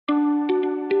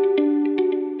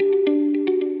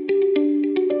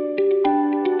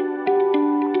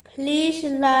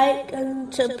like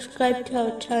and subscribe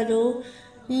to our channel.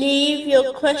 Leave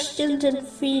your questions and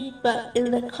feedback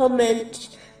in the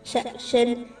comments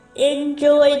section.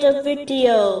 Enjoy the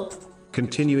video.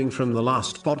 Continuing from the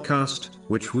last podcast,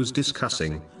 which was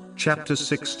discussing chapter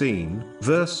 16,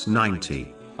 verse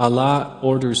 90. Allah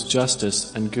orders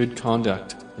justice and good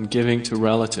conduct and giving to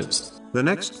relatives. The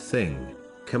next thing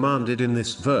commanded in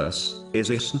this verse is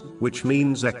ihsan, which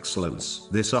means excellence.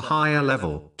 This a higher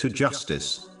level to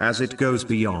justice, as it goes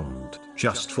beyond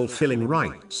just fulfilling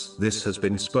rights. This has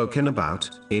been spoken about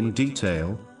in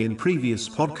detail in previous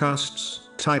podcasts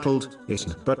titled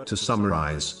ihsan. But to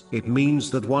summarize, it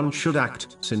means that one should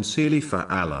act sincerely for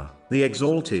Allah, the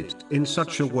Exalted, in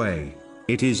such a way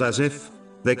it is as if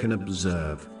they can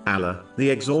observe Allah, the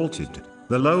Exalted.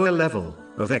 The lower level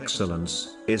of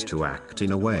excellence is to act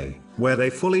in a way where they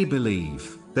fully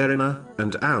believe their inner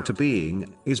and outer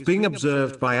being is being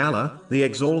observed by Allah, the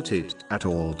Exalted, at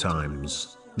all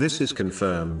times. This is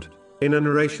confirmed in a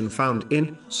narration found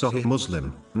in Sahih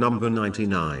Muslim, number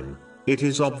 99. It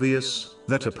is obvious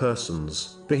that a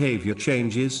person's behavior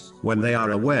changes when they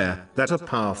are aware that a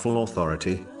powerful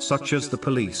authority, such as the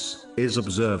police, is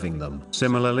observing them.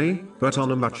 Similarly, but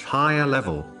on a much higher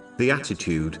level, the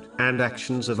attitude and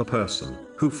actions of a person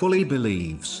who fully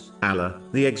believes Allah,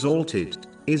 the Exalted,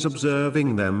 is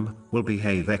observing them, will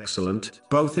behave excellent,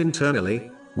 both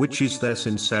internally, which is their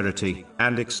sincerity,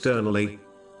 and externally.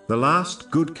 The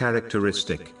last good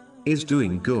characteristic is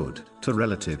doing good to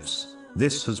relatives.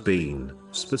 This has been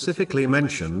specifically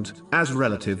mentioned, as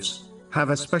relatives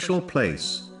have a special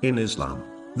place in Islam.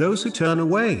 Those who turn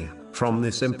away from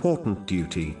this important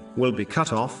duty will be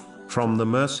cut off from the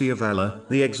mercy of Allah,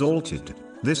 the Exalted.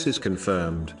 This is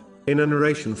confirmed in a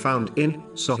narration found in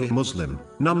Sahih Muslim,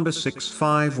 number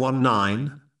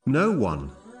 6519. No one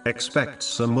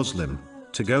expects a Muslim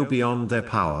to go beyond their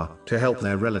power to help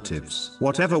their relatives.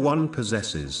 Whatever one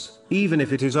possesses, even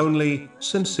if it is only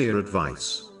sincere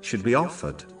advice, should be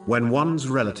offered when one's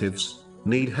relatives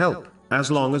need help,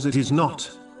 as long as it is not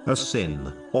a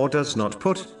sin or does not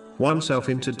put oneself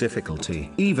into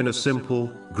difficulty. Even a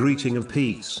simple greeting of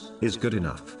peace is good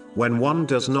enough. When one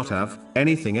does not have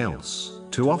anything else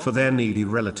to offer their needy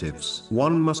relatives,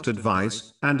 one must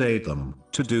advise and aid them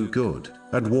to do good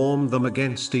and warn them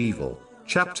against evil.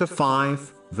 Chapter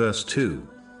 5, verse 2.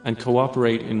 And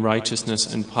cooperate in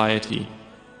righteousness and piety,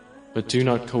 but do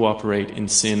not cooperate in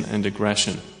sin and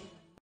aggression.